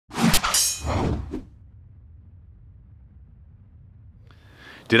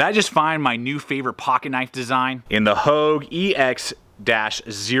Did I just find my new favorite pocket knife design in the Hogue EX-01?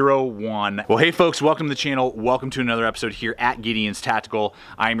 Well, hey folks, welcome to the channel. Welcome to another episode here at Gideon's Tactical.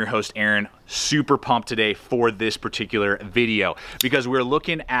 I am your host, Aaron. Super pumped today for this particular video because we're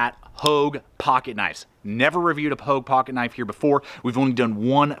looking at Hogue pocket knives. Never reviewed a Hogue pocket knife here before. We've only done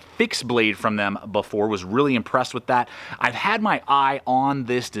one fixed blade from them before. Was really impressed with that. I've had my eye on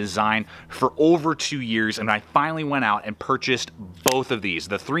this design for over 2 years, and I finally went out and purchased both of these.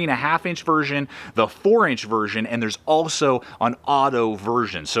 The 3.5-inch version, the 4-inch version, and there's also an auto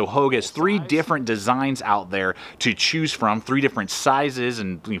version. So Hogue has 3 different designs out there to choose from, 3 different sizes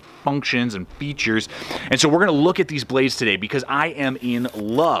and functions and features. And so we're gonna look at these blades today because I am in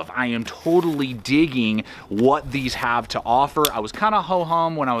love. I am totally digging what these have to offer. I was kind of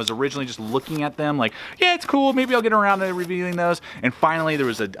ho-hum when I was originally just looking at them, like, yeah, it's cool, maybe I'll get around to reviewing those. And finally there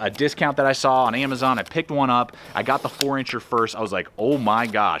was a discount that I saw on Amazon. I picked one up. I got the 4-incher first. I was like, oh my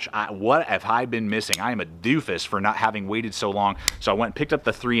gosh, what have I been missing? I am a doofus for not having waited so long. So I went and picked up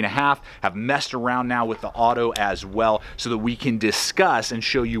the 3.5, have messed around now with the auto as well so that we can discuss and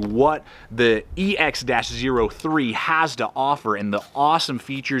show you what the EX-03 has to offer and the awesome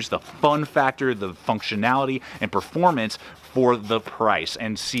features, the fun factor, the functionality and performance for the price,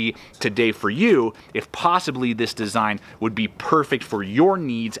 and see today for you if possibly this design would be perfect for your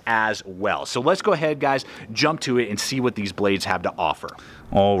needs as well. So let's go ahead, guys, jump to it and see what these blades have to offer.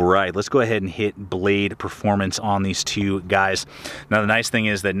 All right, let's go ahead and hit blade performance on these two guys. Now the nice thing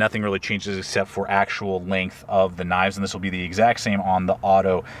is that nothing really changes except for actual length of the knives, and this will be the exact same on the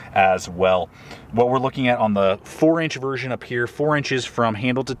auto as well. What we're looking at on the 4-inch version up here, 4 inches from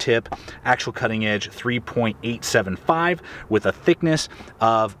handle to tip, actual cutting edge 3.875 with a thickness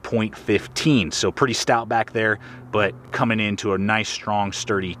of 0.15. So pretty stout back there, but coming into a nice, strong,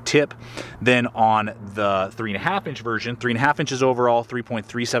 sturdy tip. Then on the 3.5-inch version, 3.5 inches overall,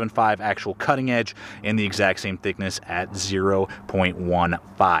 3.375 actual cutting edge, and the exact same thickness at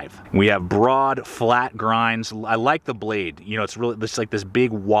 0.15. We have broad, flat grinds. I like the blade. You know, it's like this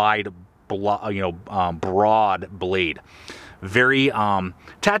big, wide, broad blade. Very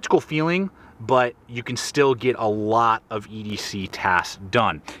tactical feeling, but you can still get a lot of EDC tasks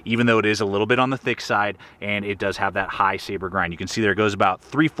done, even though it is a little bit on the thick side and it does have that high saber grind. You can see there it goes about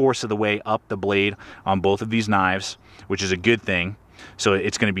 3/4 of the way up the blade on both of these knives, which is a good thing. So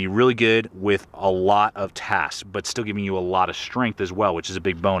it's going to be really good with a lot of tasks, but still giving you a lot of strength as well, which is a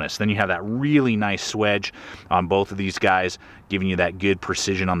big bonus. Then you have that really nice swedge on both of these guys, giving you that good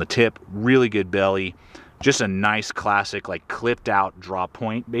precision on the tip, really good belly. Just a nice classic, like clipped out drop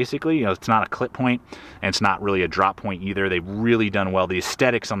point, basically. You know, it's not a clip point and it's not really a drop point either. They've really done well. The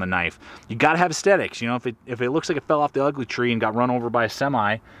aesthetics on the knife, you gotta have aesthetics. You know, if it looks like it fell off the ugly tree and got run over by a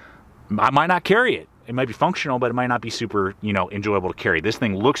semi, I might not carry it. It might be functional, but it might not be super, enjoyable to carry. This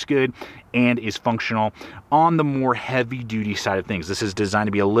thing looks good and is functional on the more heavy duty side of things. This is designed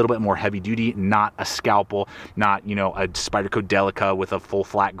to be a little bit more heavy duty, not a scalpel, not, a Spyderco Delica with a full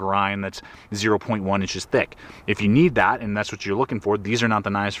flat grind that's 0.1 inches thick. If you need that, and that's what you're looking for, these are not the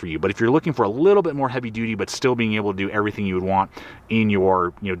knives for you. But if you're looking for a little bit more heavy duty, but still being able to do everything you would want in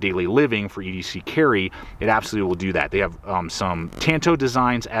your, daily living for EDC carry, it absolutely will do that. They have some Tanto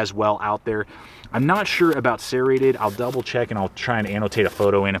designs as well out there. I'm not sure about serrated. I'll double check and I'll try and annotate a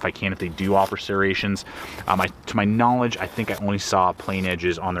photo in if I can, if they do offer serrations. To my knowledge, I think I only saw plain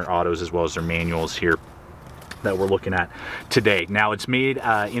edges on their autos as well as their manuals here that we're looking at today. Now it's made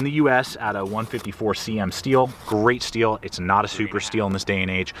in the US out of 154 cm steel. Great steel. It's not a super steel in this day and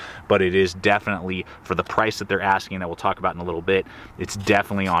age, but it is definitely, for the price that they're asking, that we'll talk about in a little bit, it's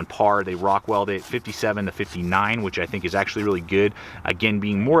definitely on par. They rock weld it 57 to 59, which I think is actually really good. Again,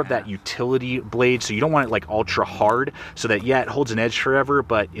 being more of that utility blade, so you don't want it like ultra hard, so that, yeah, it holds an edge forever,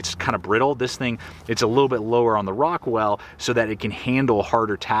 but it's kind of brittle. This thing, it's a little bit lower on the Rockwell so that it can handle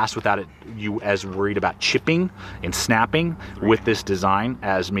harder tasks without you as worried about chipping and snapping with this design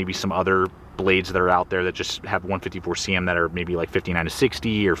as maybe some other blades that are out there that just have 154 cm that are maybe like 59 to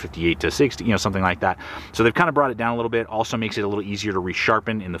 60 or 58 to 60, something like that. So they've kind of brought it down a little bit. Also makes it a little easier to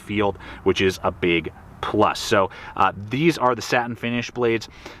resharpen in the field, which is a big plus. So these are the satin finish blades.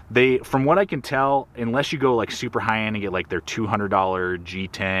 They, from what I can tell, unless you go like super high end and get like their $200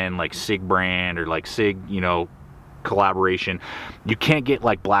 G10 like SIG brand or like SIG, collaboration, you can't get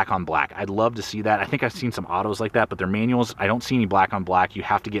like black on black. I'd love to see that. I think I've seen some autos like that, but their manuals, I don't see any black on black. You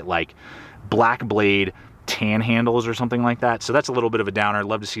have to get like black blade tan handles or something like that. So that's a little bit of a downer. I'd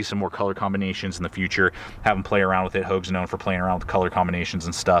love to see some more color combinations in the future. Have them play around with it. Hogue's known for playing around with color combinations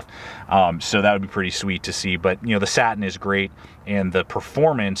and stuff. So that would be pretty sweet to see. But you know, the satin is great, and the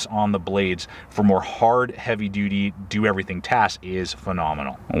performance on the blades for more hard, heavy duty, do everything tasks is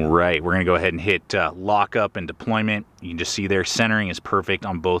phenomenal. All right, we're gonna go ahead and hit lockup and deployment. You can just see there, centering is perfect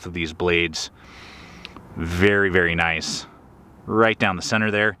on both of these blades. Very, very nice. Right down the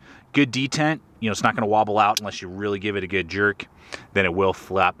center there. Good detent. You know, it's not going to wobble out unless you really give it a good jerk. Then it will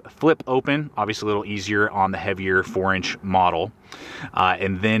flip open. Obviously a little easier on the heavier 4-inch model.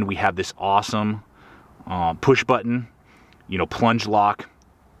 And then we have this awesome push button, you know, plunge lock.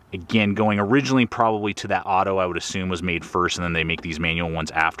 Again, going originally probably to that auto, I would assume was made first, and then they make these manual ones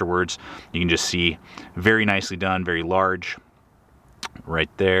afterwards. You can just see very nicely done, very large. Right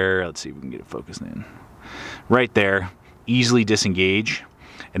there. Let's see if we can get it focused in. Right there. Easily disengage.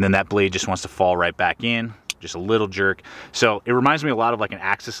 And then that blade just wants to fall right back in, just a little jerk. So it reminds me a lot of like an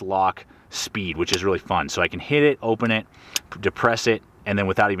axis lock speed, which is really fun. So I can hit it, open it, depress it, and then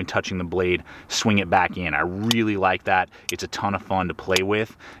without even touching the blade, swing it back in. I really like that. It's a ton of fun to play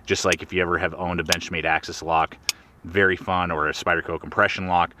with, just like if you ever have owned a Benchmade axis lock, very fun, or a Spyderco compression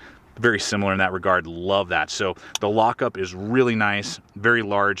lock. Very similar in that regard, love that. So the lockup is really nice, very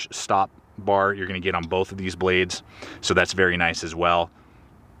large stop bar you're gonna get on both of these blades. So that's very nice as well.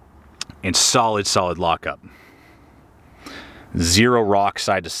 And solid lockup. Zero rock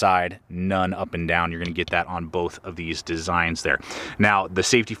side to side, none up and down. You're going to get that on both of these designs there. Now, the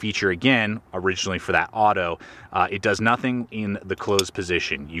safety feature, again, originally for that auto, it does nothing in the closed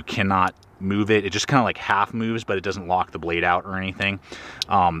position. You cannot move it. It just kind of like half moves, but it doesn't lock the blade out or anything.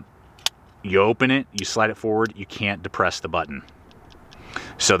 You open it, you slide it forward, you can't depress the button.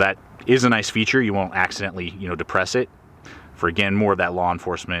 So that is a nice feature. You won't accidentally, you know, depress it. For again, more of that law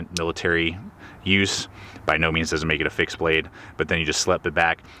enforcement, military use. By no means doesn't make it a fixed blade, but then you just slip it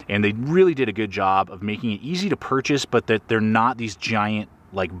back. And they really did a good job of making it easy to purchase, but that they're not these giant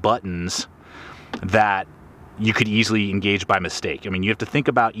like buttons that you could easily engage by mistake. I mean, you have to think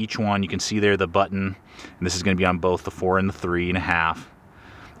about each one. You can see there the button, and this is going to be on both the 4 and the 3.5,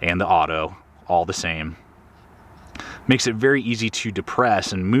 and the auto, all the same. Makes it very easy to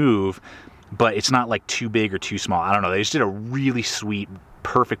depress and move, but it's not like too big or too small. I don't know. They just did a really sweet,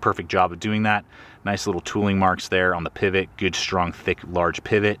 perfect job of doing that. Nice little tooling marks there on the pivot. Good, strong, thick, large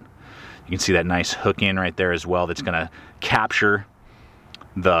pivot. You can see that nice hook in right there as well. That's going to capture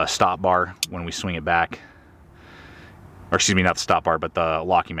the stop bar when we swing it back. Or excuse me, not the stop bar, but the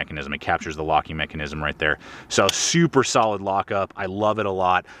locking mechanism. It captures the locking mechanism right there. So super solid lockup. I love it a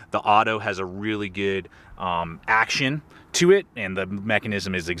lot. The auto has a really good action to it, and the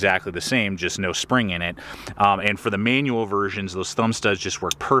mechanism is exactly the same, just no spring in it. And for the manual versions, those thumb studs just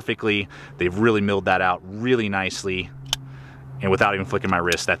work perfectly. They've really milled that out really nicely, and without even flicking my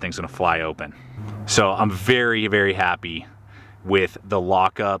wrist, that thing's gonna fly open. So I'm very happy with the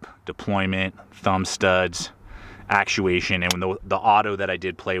lockup, deployment, thumb studs, actuation, and when the auto that I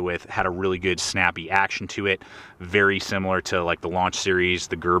did play with had a really good snappy action to it, very similar to like the Launch Series,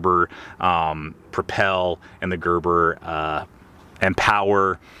 the Gerber Propel, and the Gerber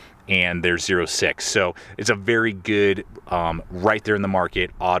Empower, and their 06. So it's a very good, right there in the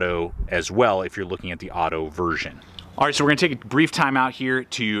market auto as well if you're looking at the auto version. All right, so we're gonna take a brief time out here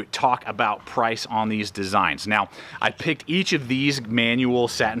to talk about price on these designs. Now, I picked each of these manual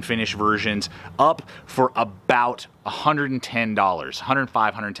satin finish versions up for about $110,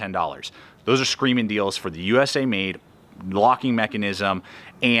 $105, $110. Those are screaming deals for the USA made locking mechanism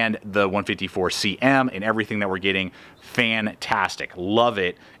and the 154 CM and everything that we're getting. Fantastic, love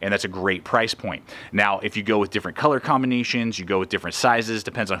it, and that's a great price point. Now, if you go with different color combinations, you go with different sizes,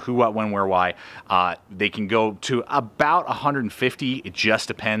 depends on who, what, when, where, why, they can go to about 150. It just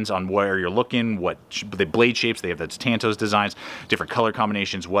depends on where you're looking, what the blade shapes, they have those Tantos designs, different color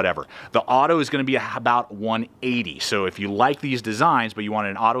combinations, whatever. The auto is gonna be about 180. So if you like these designs, but you want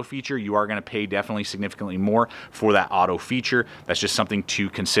an auto feature, you are gonna pay definitely significantly more for that auto feature. That's just something to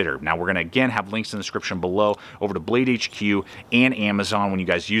consider. Now, we're gonna again have links in the description below over to Blade HQ and Amazon. When you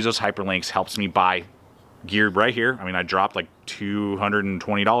guys use those hyperlinks, helps me buy gear right here. I mean, I dropped like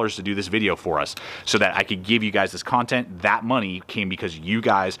 $220 to do this video for us so that I could give you guys this content. That money came because you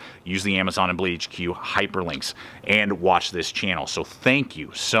guys use the Amazon and Blade HQ hyperlinks and watch this channel. So thank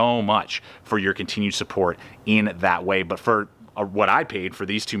you so much for your continued support in that way. But for what I paid for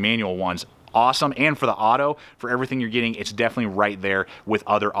these two manual ones, awesome. And for the auto, for everything you're getting, it's definitely right there with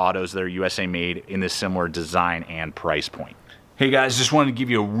other autos that are USA made in this similar design and price point. Hey guys, just wanted to give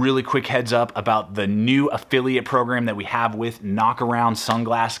you a really quick heads up about the new affiliate program that we have with Knockaround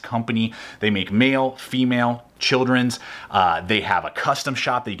Sunglass Company. They make male, female, children's. They have a custom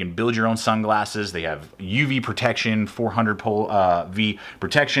shop that you can build your own sunglasses. They have UV protection, 400 V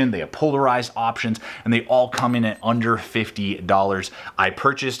protection. They have polarized options, and they all come in at under $50. I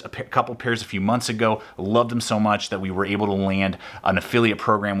purchased a couple pairs a few months ago. Loved them so much that we were able to land an affiliate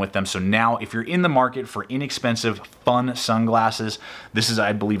program with them. So now if you're in the market for inexpensive, fun sunglasses, this is,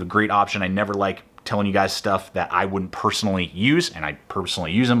 I believe, a great option. I never like telling you guys stuff that I wouldn't personally use, and I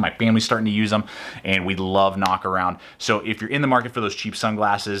personally use them. My family's starting to use them, and we love Knockaround. So if you're in the market for those cheap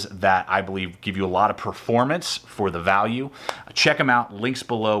sunglasses that I believe give you a lot of performance for the value, check them out. Links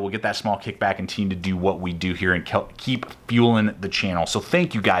below. We'll get that small kickback and continue to do what we do here and keep fueling the channel. So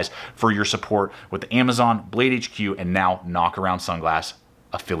thank you guys for your support with the Amazon, Blade HQ, and now Knockaround Sunglass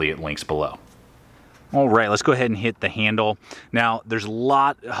affiliate links below. All right, let's go ahead and hit the handle. Now, there's a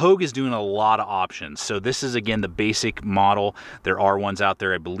lot, Hogue is doing a lot of options. So this is, again, the basic model. There are ones out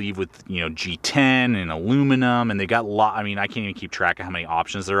there, I believe, with, you know, G10 and aluminum, and they got a lot. I mean, I can't even keep track of how many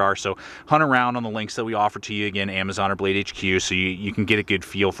options there are. So hunt around on the links that we offer to you, again, Amazon or Blade HQ, so you can get a good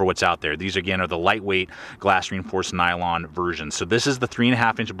feel for what's out there. These, again, are the lightweight glass reinforced nylon versions. So this is the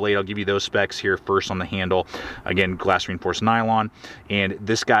 3.5-inch blade. I'll give you those specs here first on the handle. Again, glass reinforced nylon, and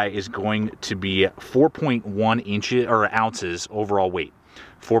this guy is going to be 4.1 inches or ounces overall weight.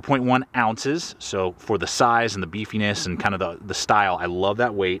 4.1 ounces, so for the size and the beefiness and kind of the style, I love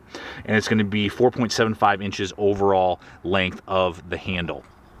that weight. And it's going to be 4.75 inches overall length of the handle.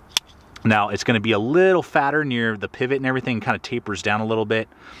 Now, it's going to be a little fatter near the pivot and everything, kind of tapers down a little bit.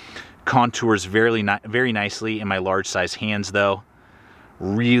 Contours very nicely in my large size hands, though.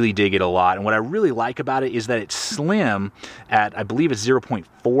 Really dig it a lot. And what I really like about it is that it's slim at, I believe it's 0.4,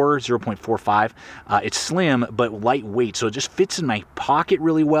 0.45. It's slim, but lightweight. So it just fits in my pocket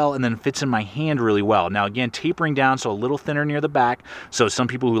really well and then fits in my hand really well. Now, again, tapering down, so a little thinner near the back. So some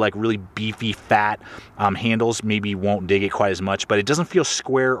people who like really beefy, fat handles maybe won't dig it quite as much, but it doesn't feel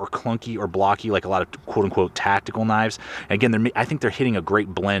square or clunky or blocky like a lot of quote unquote tactical knives. And again, I think they're hitting a great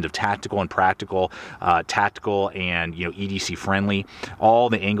blend of tactical and practical, tactical and, you know, EDC friendly. All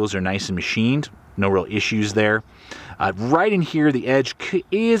the angles are nice and machined, no real issues there. Right in here, the edge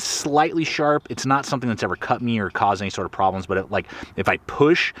is slightly sharp. It's not something that's ever cut me or caused any sort of problems, but like if I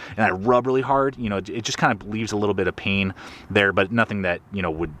push and I rub really hard, you know, it just kind of leaves a little bit of pain there, but nothing that, you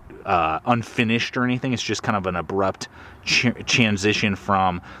know, would unfinished or anything. It's just kind of an abrupt transition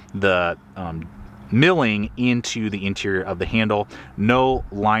from the milling into the interior of the handle. No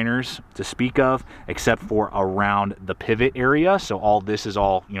liners to speak of except for around the pivot area. So all this is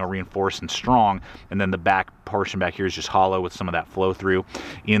all, you know, reinforced and strong, and then the back portion back here is just hollow with some of that flow through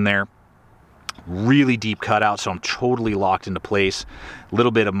in there. Really deep cutout, so I'm totally locked into place. A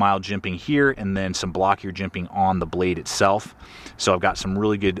little bit of mild jimping here and then some blockier jimping on the blade itself. So I've got some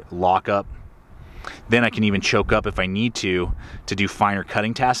really good lockup. Then I can even choke up if I need to do finer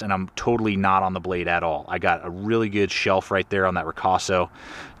cutting tasks, and I'm totally not on the blade at all. I got a really good shelf right there on that ricasso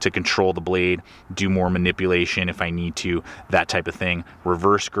to control the blade, do more manipulation if I need to, that type of thing.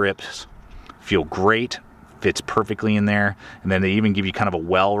 Reverse grips feel great, fits perfectly in there, and then they even give you kind of a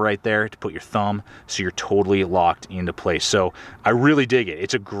well right there to put your thumb, so you're totally locked into place. So I really dig it.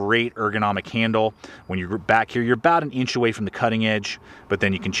 It's a great ergonomic handle. When you're back here, you're about an inch away from the cutting edge, but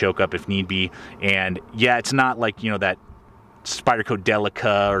then you can choke up if need be. And yeah, it's not like, you know, that Spyderco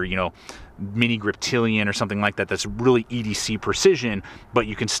Delica or, you know, Mini Griptilian or something like that that's really EDC precision, but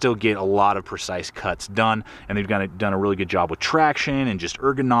you can still get a lot of precise cuts done, and they've done a really good job with traction and just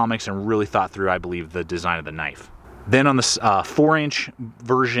ergonomics and really thought through, I believe, the design of the knife. Then on this 4-inch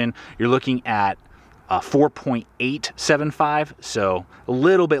version, you're looking at 4.875, so a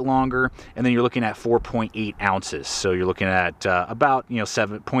little bit longer, and then you're looking at 4.8 ounces. So you're looking at about, you know,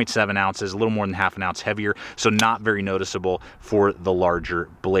 7.7 ounces, a little more than half an ounce heavier, so not very noticeable for the larger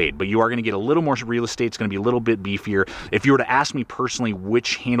blade. But you are going to get a little more real estate. It's going to be a little bit beefier. If you were to ask me personally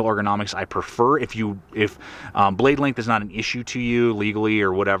which handle ergonomics I prefer, if blade length is not an issue to you legally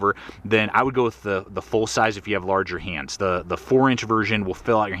or whatever, then I would go with the full size if you have larger hands. The 4-inch version will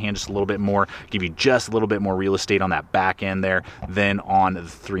fill out your hand just a little bit more, give you just a little bit more real estate on that back end there than on the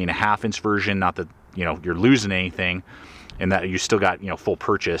 3.5-inch version. Not that, you know, you're losing anything and that you still got, you know, full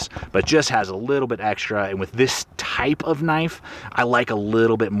purchase, but just has a little bit extra. And with this type of knife, I like a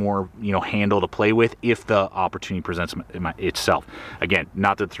little bit more, you know, handle to play with if the opportunity presents itself. Again,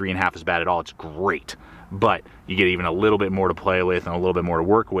 not that 3.5 is bad at all. It's great, but you get even a little bit more to play with and a little bit more to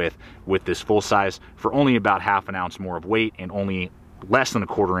work with this full size for only about half an ounce more of weight and only less than a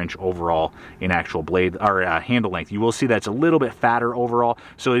 1/4 inch overall in actual blade or handle length. You will see that's a little bit fatter overall,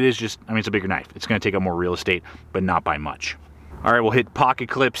 so it is just, I mean, it's a bigger knife. It's going to take up more real estate, but not by much. All right, we'll hit pocket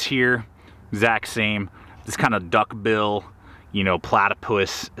clips here. Exact same. This kind of duckbill, you know,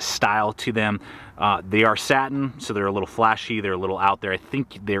 platypus style to them. They are satin, so they're a little flashy, they're a little out there. I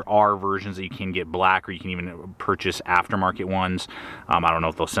think there are versions that you can get black, or you can even purchase aftermarket ones. I don't know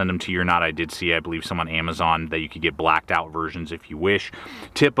if they'll send them to you or not. I did see, I believe, some on Amazon that you could get blacked out versions if you wish.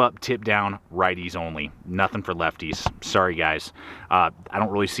 Tip up, tip down, righties only. Nothing for lefties. Sorry, guys. I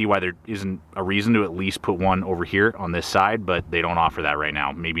don't really see why there isn't a reason to at least put one over here on this side, but they don't offer that right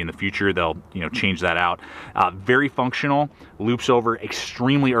now. Maybe in the future they'll, you know, change that out. Very functional, loops over,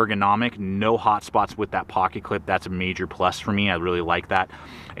 extremely ergonomic, no hot spots with that pocket clip. That's a major plus for me. I really like that.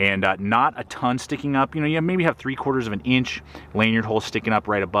 And not a ton sticking up. You know, you maybe have 3/4 of an inch lanyard hole sticking up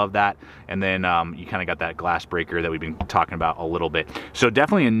right above that, and then you kind of got that glass breaker that we've been talking about a little bit. So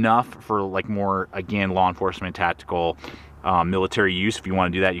definitely enough for like more, again, law enforcement, tactical, military use. If you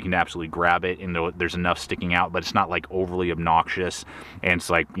want to do that, you can absolutely grab it, and there's enough sticking out, but it's not like overly obnoxious, and it's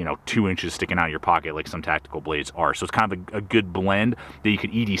like, you know, 2 inches sticking out of your pocket like some tactical blades are. So it's kind of a good blend that you could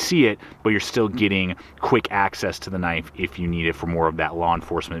EDC it, but you're still getting quick access to the knife if you need it for more of that law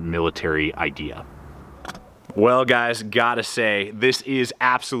enforcement military idea. Well, guys, gotta say, this is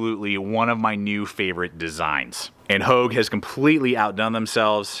absolutely one of my new favorite designs, and Hogue has completely outdone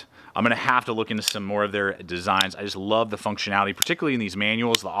themselves. I'm gonna have to look into some more of their designs. I just love the functionality, particularly in these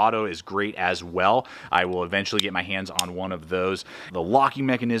manuals. The auto is great as well. I will eventually get my hands on one of those. The locking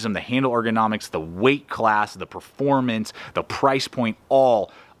mechanism, the handle ergonomics, the weight class, the performance, the price point,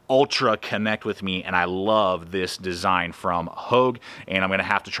 all ultra connect with me, and I love this design from Hogue, and I'm gonna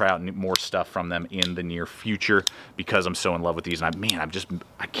have to try out more stuff from them in the near future because I'm so in love with these. And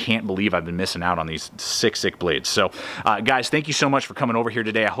I can't believe I've been missing out on these sick blades. So guys, thank you so much for coming over here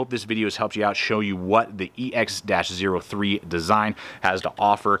today. I hope this video has helped you out, show you what the EX-03 design has to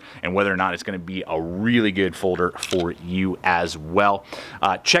offer and whether or not it's gonna be a really good folder for you as well.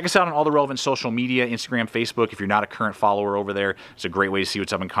 Check us out on all the relevant social media, Instagram, Facebook. If you're not a current follower over there, it's a great way to see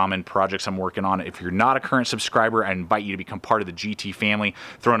what's up in common projects I'm working on. If you're not a current subscriber, I invite you to become part of the GT family,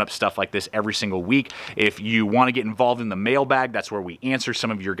 throwing up stuff like this every single week. If you want to get involved in the mailbag, that's where we answer some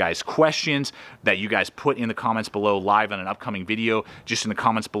of your guys' questions that you guys put in the comments below live on an upcoming video. Just in the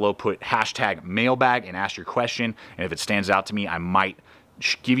comments below, put #mailbag and ask your question, and if it stands out to me, I might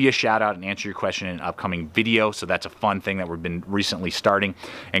give you a shout out and answer your question in an upcoming video. So that's a fun thing that we've been recently starting.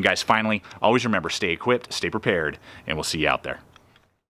 And guys, finally, always remember, stay equipped, stay prepared, and we'll see you out there.